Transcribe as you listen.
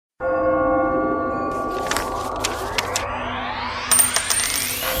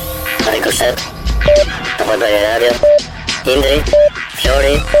Rikoshet, Radio Radio, Indri,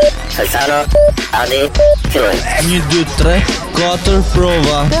 Flori, Salsano, Adi, filloj. 1, 2, 3, 4,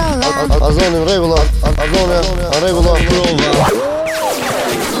 prova. Azoni në rregull, Prova.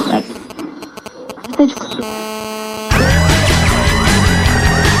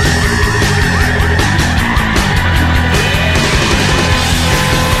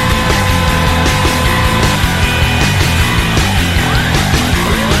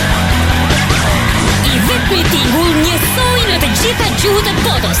 Gjitha gjuhët e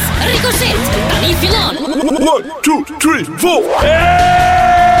botës. Rikoshet, tani fillon. 1, 2, 3, 4.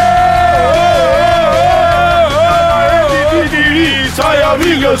 Sa jam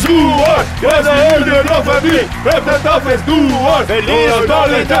I gëzuar, këse erdhe në familje, prepte ta festuar. Feliz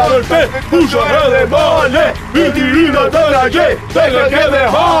Natale të përpet, kusho edhe male, Viti rina të lagje, te kërkeve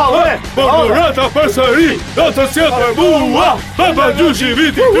hale. Përgurata për sëri, do të sjell për mua, për bëgjushi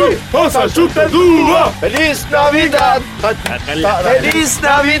Viti ty, osa shumë të dua. Feliz Navidad! Feliz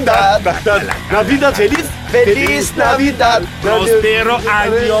Navidad! Navidad feliz! Feliz Navidad! Prospero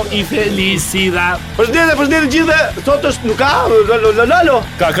año y felicidad. Përshëndetje gjithë, sot është nuk ka Lalo.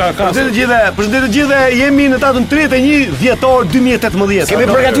 Ka. Përshëndetje gjithë, jemi në datën 31 dhjetor 2018. Kemi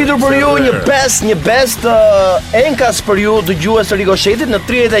përgatitur për ju një best enkas për ju dëgjues të Rikoshetit në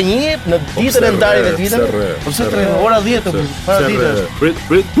 31 në ditën e ndarjeve të viteve. Po pse 3 ora 10 para ditës.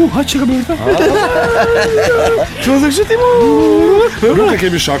 Prit. Ha çka më thënë? Ço do të thëmë? Nuk e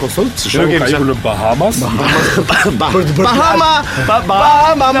kemi shako sot, si shumë ka ikur në Bahamas.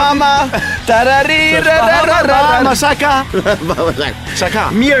 Bahama. Tararira Shaka.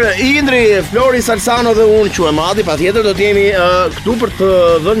 Mirë, Indri, Flori, Salsano dhe unë quhem Adi, patjetër do të jemi këtu për të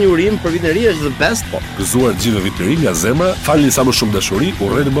dhënë një urim për vitin e ri, është the best. Gëzuar gjithë vitin e ri nga zemra, falni sa më shumë dashuri,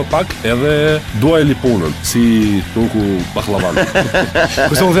 urreni më pak edhe duajeni punën, si turku baklavan.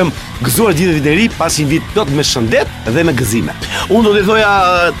 Kështu u them, gëzuar gjithë vitin e ri, pas një vit plot me shëndet dhe me gëzime. Unë do të thoja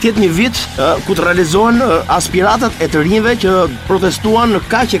të jetë një vit ku të realizohen aspiratat e të rinjve që protestuan në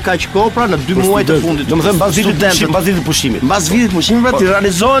kaq kopra në 2 muaj të fundit. Domethënë mbas vitit të pushimit. Mbas vitit të pushimit pra të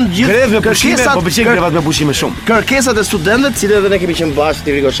realizohen gjithë kërkesat, po pëlqen grevat me pushime shumë. Kërkesat e studentëve, të cilët edhe ne kemi qenë bashkë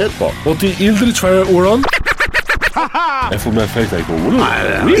në Rikoshet, po. Po ti Indri çfarë uron? E fu me efekt ai po uron.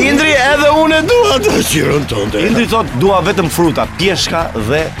 Indri edhe unë dua të qirën tënde. Indri thot dua vetëm fruta, pjeshka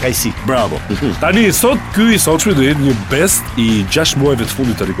dhe kajsi. Bravo. Tani sot ky I sotshmi do jetë një best I 6 muajve të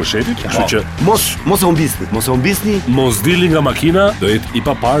fundit të Rikoshetit, kështu që mos e humbisni. Mos dilni nga makina, do jetë I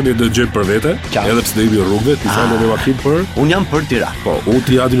paparë ne do gjejmë për vete, edhe pse do jemi rrugëve, ti sa në makinë për. Un jam për Tiranë. Po, unë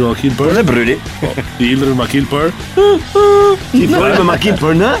ti hadi në makinë për. Dhe Bryli. Po, ti Indri në makinë për. Ti Flori me makinë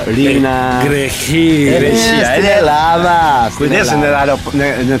për në Rina. Greqia. Lava. Kujdesin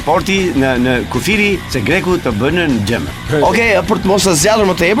në porti, në kufiri se greku të bënë në gjemë. Okej, për të mos zgjatur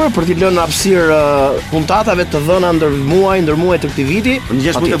më tepër, për t'i lënë hapësirë puntatave të dhëna ndër muaj të këtij viti, në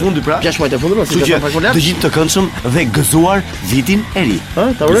 6 muaj të fundit pra. 6 muaj të fundit, kështu që të gjithë të këndshëm dhe gëzuar vitin e ri.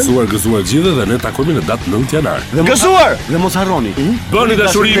 Gëzuar gjithë dhe ne takojmë në datë 9 janar. Gëzuar dhe mos harroni. Bëni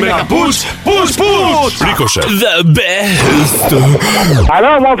dashuri me kapuç. Rikoshet. The best.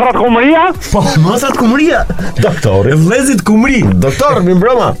 Alo, mostrat kumria? Po, mostrat kumria. Doktor, vëllezit kumri. Doktor, mi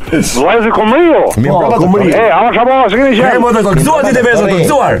mbrëma. Vëllezit kumrio? Mi mbrëma kumri. Ama shapo, s'keni qenë. Mo doktor, gëzuar ditë e verës,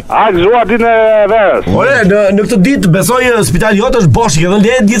 gëzuar. Gëzuar ditë e verës. Ore, në këtë ditë besoj spitali jot është bosh, ke dhënë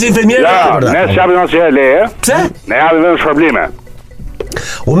leje gjithë infermierë. Ja, ne s'japim asnjë leje. Pse? Ne japim vetëm shpërblime.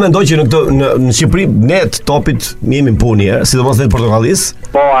 Unë mendoj që në Shqipëri ne të topit jemi në punë, sidomos ne të portokallis.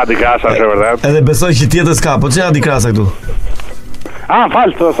 Po, Adi Krasa është vërtet. Edhe besoj që tjetër s'ka, po çfarë Adi Krasa këtu?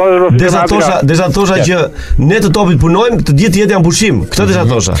 Desha thosha që ne të topit punojmë, të gjithë jetë janë pushim. Këtë desha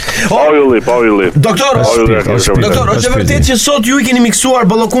thosha. Po ylli. Doktor, është vërtet që sot ju I keni miksuar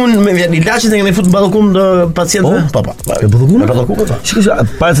ballokumin me ilaçet e keni futur në ballokun të pacientëve? Po. Me ballokun? Shikoj,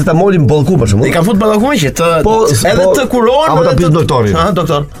 paracetamolin ballokun për shembull. I kanë futur ballokumin që të edhe të kurohen apo ta pyet doktorin.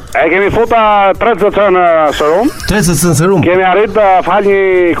 Doktor. E kemi futa 3 cc në serum. 3 cc në serum. Kemi arrit të fal një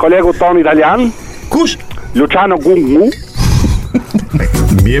kolegu ton italian. Kush? Luciano Gungu.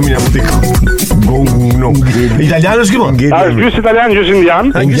 Jemi në butik. Gongu. Italian është këmo? Është gjys italian, gjys indian.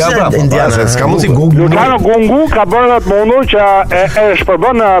 Indian, s'ka mundsi Gongu. Luciano Gungu ka bërë atë mundur që e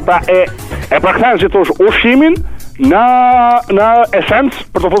shpërbën pra e përkthen si thosh ushqimin në esencë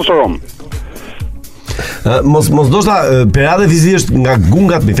për të futur serum. Mos doshta perade fizi është nga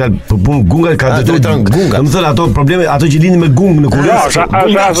gungat, me fjalë për punë gungat ka drejton gungat. Domethënë ato probleme, ato që lidhin me gung në kurrë.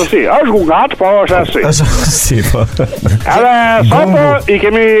 Është gungat, po është ashtu. Është si po. Edhe sot I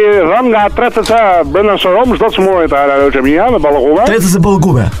kemi dhënë nga 3 cc brenda serum çdo çmuaj të leucemia me ballokume. 3 cc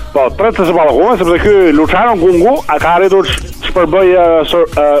ballokume. Po, 3 cc ballokume, sepse ky Luciano Gungu ka arritur shpërbëj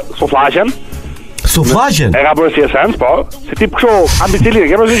suflaqen. Suflaqen? E ka bërë si esencë, po. Si tip kështu ambicilin.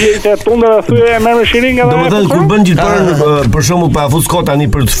 Ke përsi që tundë dhe thyë e merr me shiring edhe. Domethënë kur bën gjithë për shembull pa fut skot tani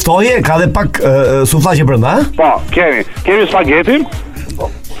për të ftoje, ka dhe pak suflaqe brenda, ha? Po, kemi spagetin.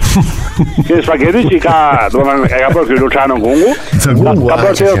 Kemi spageti që ka, domethënë e ka bërë ky Luciano Gungu. Ka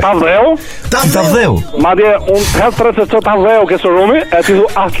bërë të tavdheu. Tavdheu. Madje un hedh 3 të tavdheu ke sorumi, e ti thu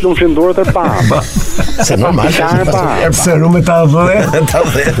as lumshin durët e pa. Se normal. Se rumë tavdheu.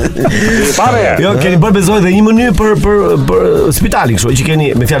 Pare. Jo, keni bërë bezoj dhe një mënyrë për spitalin, kështu që keni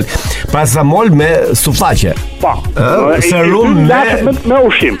me fjalë paracetamol me suflaqe. Po. Serum me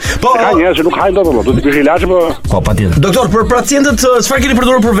ushqim. Po, ka njerëz që nuk hajnë dot, do të pish ilaçe, po patjetër. Doktor, për pacientët çfarë keni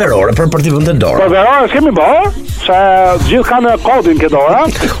përdorur për verore, për t'i vënë dorë? Për verore s'kemi bë, se gjithë kanë kodin ke dora.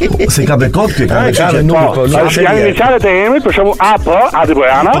 Se ka me kod kë, ka numër, po. Janë inicialet e emrit, për shembull AP,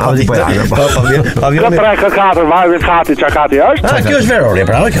 Adibojana. Po, Avion 3-4 vajve kati çakati është. Kjo është verore,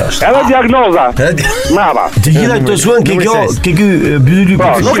 pra, kjo është. Edhe diagnoza. Brava. Të gjitha këto thuan ke ky bytyli. Po,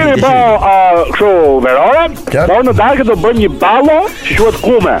 nuk kemi bë kështu verore, por në darkë do bëjmë një ballo që quhet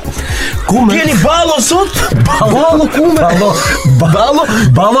kume. Kume? Keni ballo sot? Ballo kume?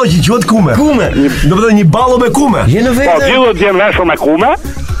 Ballo që quhet kume. Kume. Do të thonë një ballo me kume. Je në vetë. Po, gjithë të jenë veshur me kume.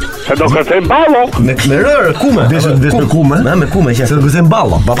 Se do kërcejmë ballo. Me rërë, kume. Vesh me kume. Me kume, që se do kërcejmë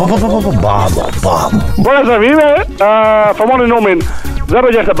ballo. Ballo. Por e servime, formoni numrin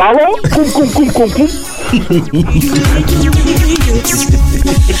 06 ballo, kum.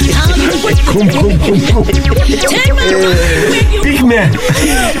 Pikme.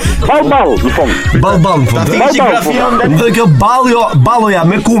 Ball, në fund. Ball, në fund. Dhe kjo balloja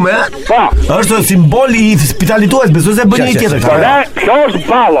me kume, është simbol i spitalitues, besoj se bën një tjetër. Po ne, kjo është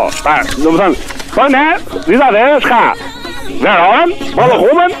ballo. Domethënë, po ne, disa dhe s'ka. Veron, ballo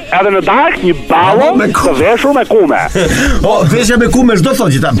kumen, edhe në darkë një ballo të veshur me kume. Po, veshja me kume çdo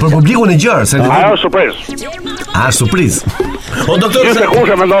thotë gjithë, për publikun e gjerë, se ajo është surprizë. Surprizë. O doktor, se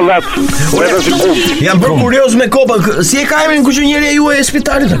kush e mendon vetë, vetëm si kumë. Jam bërë kurioz me kopën, si e ka emrin kuzhinierja juaj e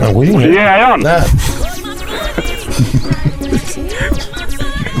spitalit? Kuzhinierja jon.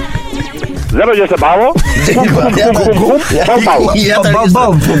 06 ballo,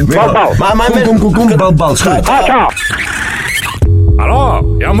 ball. Alo,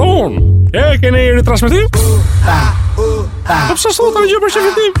 jam unë. E, keni ritransmetim? Po pse sot tani gjë për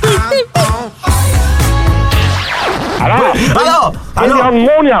shëfitim? Alo,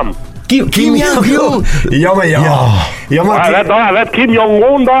 jam. Kim Jong-un. Jo. Vet Kim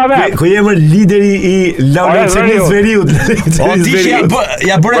Jong-un do vet. Ku jemi lideri i Laurencenis Veriut. O ti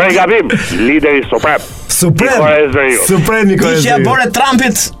ja bëre gabim, lideri suprem. Suprem Ti ja bëre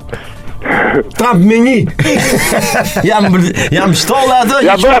Trumpit. Trump me një. Jam shtolla atë.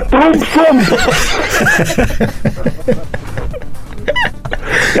 Ja bëre Trump shumë.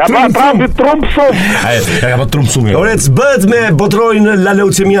 Ja bëre Trump shumë. Ja ka Trump shumë. Ore, s'bëhet me botrorin la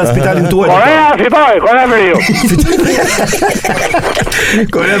leucemia në spitalin tuaj. Korea fitoi, Korea Veriut.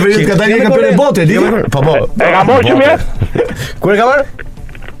 Korea Veriut ka dalë kampionë bote, di? Po. E ka bërë që vjet? Ku e ka marrë?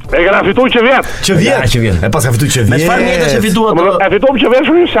 E kena fituar që vjet. E pas ka fituar që vjet. Me çfarë mjetesh e fituat? E fituam që vjet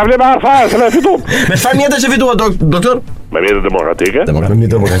shumë, s'ka vlerë fare, se ne fituam. Me çfarë mjetesh e fituat, doktor? Me mjete demokratike.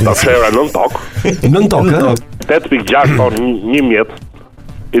 Do fshera nën tokë. Nën tokë. 8.6 ton një mjet,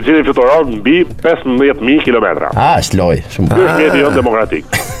 i cili fituron mbi 15.000 kilometra. Është loj, shumë. Ky është mjeti jon demokratik.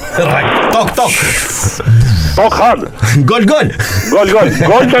 Tok. Tok han. Gol.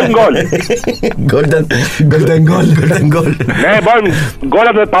 Golden gol. Ne bëjmë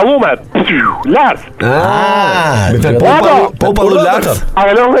golat me pallume. Lart. Po lart. A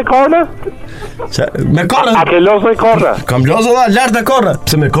ke lënë kornë? Me kornë. A ke lënë kornë? Kam lozë dha lart me kornë.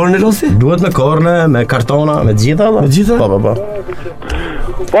 Pse me kornë losi? Duhet me kornë, me kartona, me të gjitha. Po.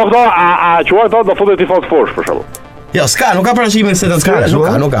 Po këto, a quaj to do futet i fort fush për shembull. Jo, s'ka, nuk ka parashime se të s'ka,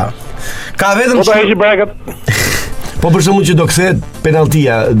 nuk ka. Ka vetëm po të heqi breket. Po për shembull që do kthehet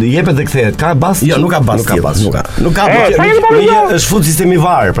penaltia, jepet dhe kthehet. Ka bas? Jo, nuk ka bas. Nuk ka. Është fut sistemi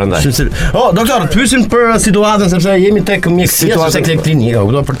VAR prandaj. Doktor, pyesim për situatën sepse jemi tek mjekësia ose tek klinika,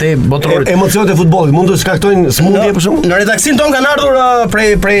 kuptoj për te botrorit. Emocionet e futbollit mund të shkaktojnë smundje për shembull? Në redaksin ton kanë ardhur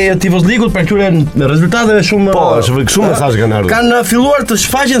prej tifozlikut për këtyre rezultateve shumë. Po, shumë mesazhe kanë ardhur. Kanë filluar të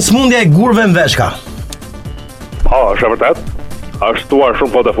shfaqen smundja e gurëve në veshka. Po, është vërtet. Është shtuar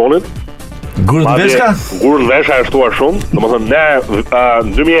shumë po telefonit. Gurën veshka? Gurën veshka është shtuar shumë. Domethënë ne në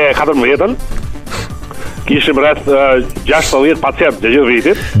 2014 kishim rreth 60 pacientë të gjithë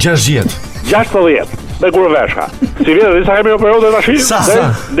vitit. 60 me gurën veshka. Si vjen disa kemi në periudhë tash?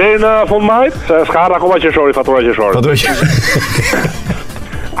 Deri në fund majit, se s'ka ardhur akoma qeshori, fatura qeshore.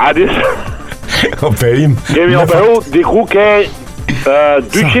 A Operim. Kemi operu diku ke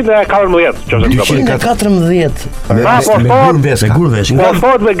 214. 214. Me gurvesh. Po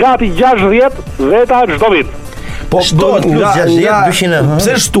shtohet me gati 60 veta çdo vit. Po shtohet plus 60 200.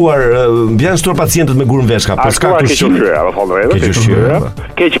 Pse shtuar vjen shtuar pacientët me gurën veshka, për shkak të ushqimit.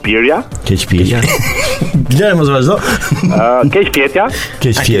 Keqpirja. Lere mos vazhdo. Keqpjetja.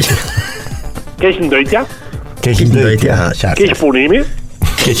 Keqndrejtja. Keqpunimi.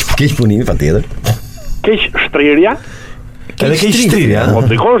 Keqpunimi patjetër. Keqshtrirja. Edhe keqshtrirja. Po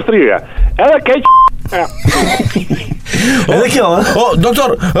dikon shtrirja. Edhe keq. Edhe kjo, doktor,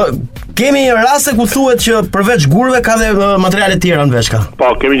 kemi raste ku thuhet që përveç gurëve ka dhe materiale tjera në veshka. Po,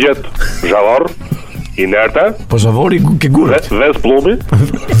 kemi gjetë zhavor, inerte. Po zhavori ke gurët. Ves plumi.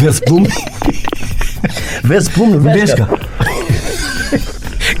 Ves plumi me veshka.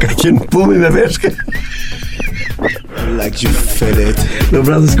 Ka qenë plumi me veshka. Like you feel it. Në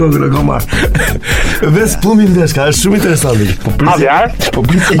brazë s'kogë në komar. Ves plumi me veshka, është shumë interesant. Haviar.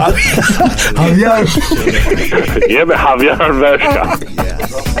 Haviar. Jeme haviar veshka.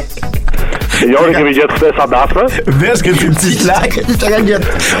 Jori kemi gjetë ftesa dasme. Veshke të ciklak. Çka ka gjetë?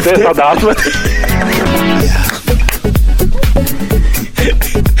 Ftesa dasme.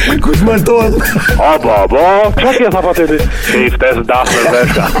 Kush martohet? Bo, çka ke sa pateti? Ke ftesë dasme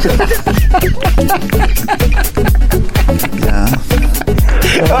veshka.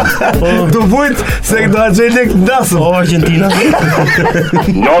 Do vujt se do a gjej lek ndasëm. O, Argentina.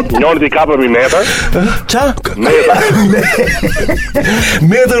 Njërë t'i ka për meter. Qa?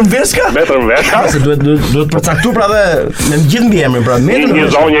 Metër në veshka? Metër në veshka. Se duhet përcaktuar pra dhe me gjithë mbi emrin, pra metër në Një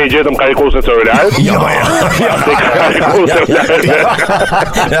veshka. zonjë i gjetëm karikuset celularit.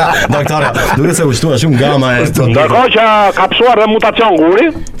 Doktore, duhet se ushtua shumë gama e... Ndërkohë që ka pësuar dhe mutacion guri.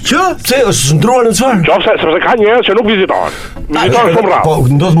 Që? Pse është ndruar në çfarë? Qofse sepse ka njerëz që nuk vizitohen. Vizitohen shumë rrallë. Po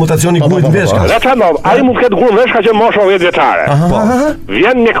ndodh mutacioni gurit në veshka. Dhe çfarë ndodh? Ai mund të ketë gurë veshka që moshë 10 vjeçare. Po.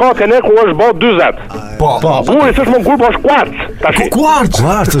 Vjen një kohë ne ku është bë 40. Po. Guri s'është më gur, po është kuarc. Tash. Kuarc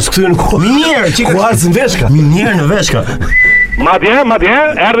është kthyer në kuarc. Mirë, çika Kuarc në veshka. Mirë në veshka. Madje,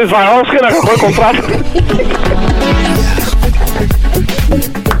 erdhi Zvarovski na kërkoi kontratë.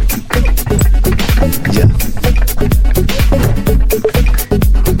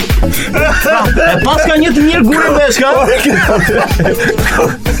 E pas ka një të mirë gurë në veshka.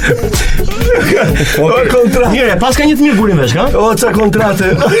 Mirë, pas ka një të mirë gurë në veshka. O, qa kontrate.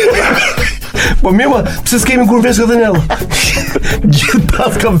 Po mirë, pse s'kemi gurë veshka dhe njëllë? Gjithë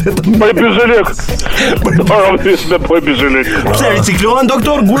pas ka vetëm. Po e bizelik. Po e bizelik. Pse riciklohen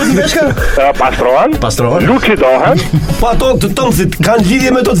doktor gurët në veshka? Pastrohen. Lucidohen. Po ato të tëmësit kanë lidhje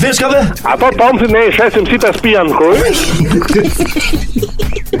me to të veshkave? Ato tëmësit ne i shesim si të spia në kruj.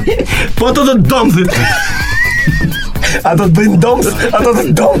 Po ato të dëmësit. Ato të bëjnë dëmësit.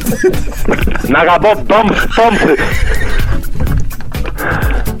 Na ka bot tëmësit.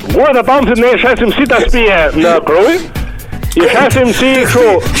 Gurët e tëmësit ne i shesim si të spia në kruj. I shesim si kështu.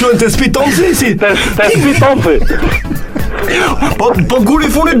 Quen të spi tëmësit si? Të spi tëmësit. Po guri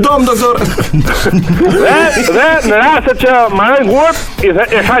funit dom, doktor. Dhe në rastet që marrën gurët, i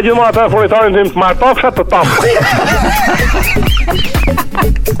tha gjithmonë atë furnitorin tim të marr tofsha të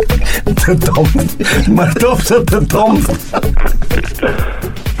tom.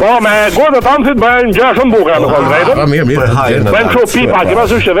 Po, me gurët e tëmësit bëjnë gjëra shumë bukura në kohë drejtën. Mirë. Bëjnë kështu pipa, ke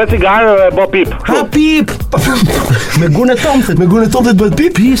parasysh që vetë cigare dhe bë pip. Ha pip. Me gurën e tëmësit. Bëhet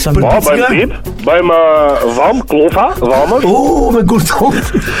pip? Pisa. Po, bëjmë pip, bëjmë vëm, klufa, vëmësh. Me gurë tëmësit.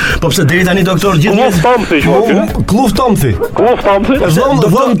 Po pse deri tani doktor gjithë Kluf tëmësi që vëtë. Kluf tëmësi.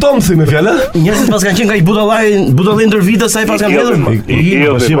 Vëm tëmësi me fjallë? njerëzit pas kanë qenë nga i budallai ndër vite sa i pas kanë vjedhur.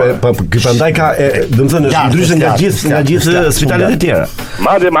 Po ky prandaj ka, domethënë është ndryshe nga gjithë spitalet e tjera.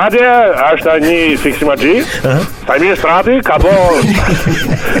 Madje është një fiksimagji. Sajmir Strati ka bo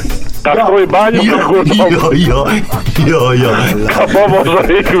ka shkroj banjë me kurtos. Jo. Ka bo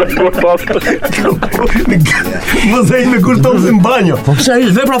mozaik me kurtos. Mozaik me kurtos në banjo. Po pse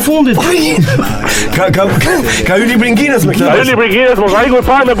ai vepra fundit? Ka hyri bringinës me këtë. Ka hyri bringinës mozaiku i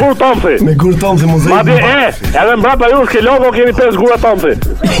parë me gur tomthi. Me gur tomthi mozaik. Madje edhe mbrapa ju ke logo keni 5 gura tomthi.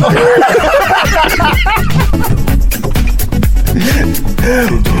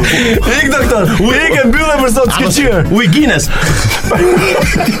 Ik doktor, ik e mbyllë për sot skëqyrë. U i Guinness.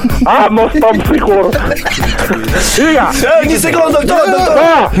 Mos tomthi kur. Ija. Një sekond doktor.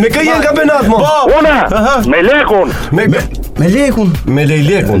 Me kë jenë kampionat mo? Una, me lekun. Me lekun.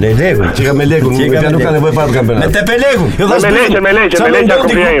 Që ka me lekun, nuk ka nevojë fare kampionat. Me tepe lekun. Me leqe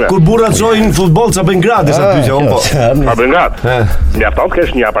kupjejme. Kur burrat shojnë futboll ça bëjnë gratis aty që po. Pa bëjnë gratis. Mjafton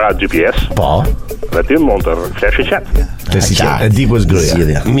kesh një aparat GPS. Po. Dhe ti mund të flesh i qet. Këtë si e di ku është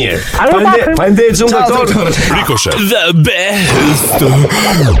gruaja. Mirë. Faleminderit shumë doktor. Rikoshet.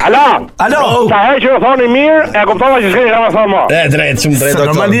 Alo. Sa herë që thoni mirë, e kuptova që s'keni çfarë thonë më. Drejt, shumë drejt doktor.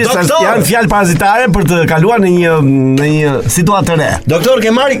 Normalisht janë fjalë parazitare për të kaluar në një situatë të re. Doktor, ke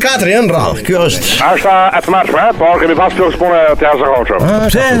marri 4 janë rrallë. Kjo është E të mashme, por kemi pas plus punë të jashtëzakonshme.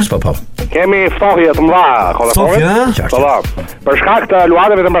 Pse? Po. Kemi ftohje të mëdha kolektorit. Për shkak të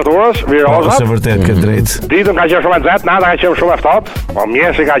luajtjeve të temperaturës, virozat. Është vërtet ke drejt. Ditën ka qenë shumë e nxehtë, nata ka qenë shumë e ftohtë. Po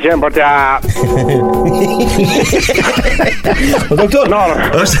mjesi ka qenë për t'ia. Doktor,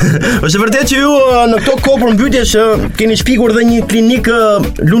 është vërtet që ju në këto kohë përmbytjesh keni shpikur dhe një klinikë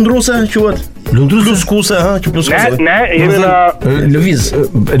lundruse quhet? Pluskuse, që pluskuse. Ne jemi në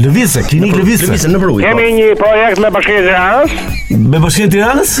Lëviz, klinikë Lëviz në Bruj. Kemi një projekt me Bashkinë e Tiranës. Me Bashkinë e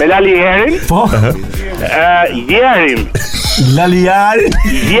Tiranës? Me Lalijerin. Po. Jerin. Lalijarin?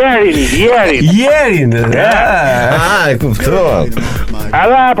 Jerin. E kuptova.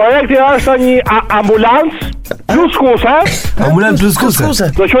 Edhe projekti është një ambulancë pluskuse. Ambulancë pluskuse.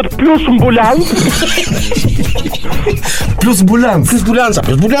 Do quhet plus ambulancë. Plus bulanca.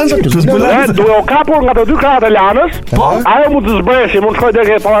 Duhe o kapur nga të dy krahat e lanës. Ajo mund të zbreshi, mund të shkoj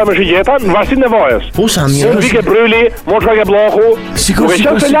deri para me shigjeta në varësi të nevojës. Po sa mirë. Mund vike bryli, mund të shkoj ke bloku. Duke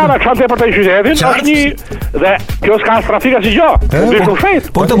qenë se lana kanë tepër të qytetin, është një dhe kjo s'ka trafik as gjë. Dy shpejt.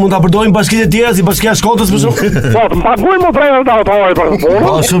 Po të mund ta përdorin bashkitë e tjera si Bashkia e Shkodrës për shkak. Po, të paguajmë më drejtë të autorit për punë.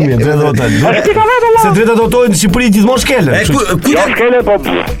 Po shumë mirë, drejtë autorit. Se drejtë autorit në Shqipëri gjithmonë shkelen. Jo shkelen, po.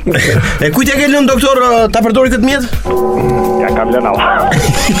 E kujt ja ke lënë doktor ta përdori këtë mjet? Ja kam lënë alla.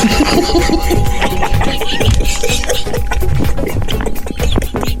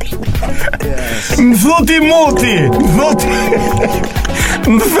 Më thoti moti.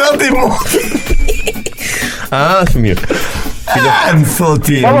 Mirë. Më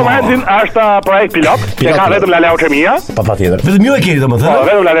thoti. Po momentin është projekt pilot. Që ka vetëm la leuqemia. Patjetër. Vetëm ju e keni domethënë. Po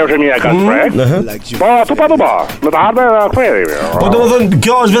vetëm la leuqemia ka projekt. Po tu pa do ba. Në të ardhmen kthehemi. Po domethënë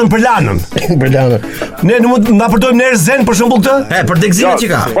kjo është vetëm për lanën. Për lanën. Ne nuk mund na përdojmë në erzen për shembull këtë? Për degëzimin që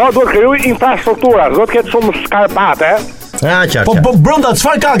ka. Po duhet krijuar infrastruktura, do të ketë shumë skarpate. Qartë. Po brenda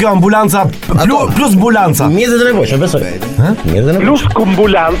çfarë ka kjo ambulanca plus ambulanca? Mjetet e nevojshme, besoj. Plus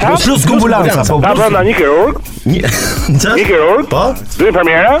kumbulanca. Plus ambulanca, po. Ta brenda një kirurg. Një kirurg. Po. 2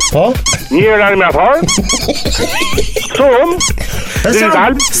 infermiera. Po. Një reanimator.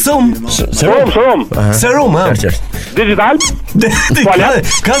 Digital. Serum, ha. Digital.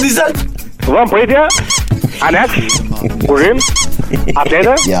 Ka disa. Vëm pritje. Aneks. Kuzhin.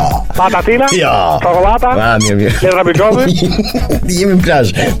 Atlete. Patatina. Çokolata. Mirë. Letra biçovi. Jemi në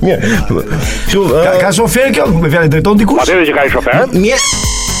plazh. Mirë. Ka shofer kjo? Me fjalë drejton dikush? Patjetër që ka shofer.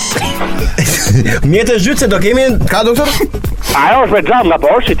 Mjetë e zhytse do kemi, ka doktor? Ajo është me xham nga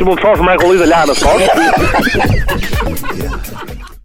poshtë, që ti mund të shohësh mrekullitë e lanës poshtë.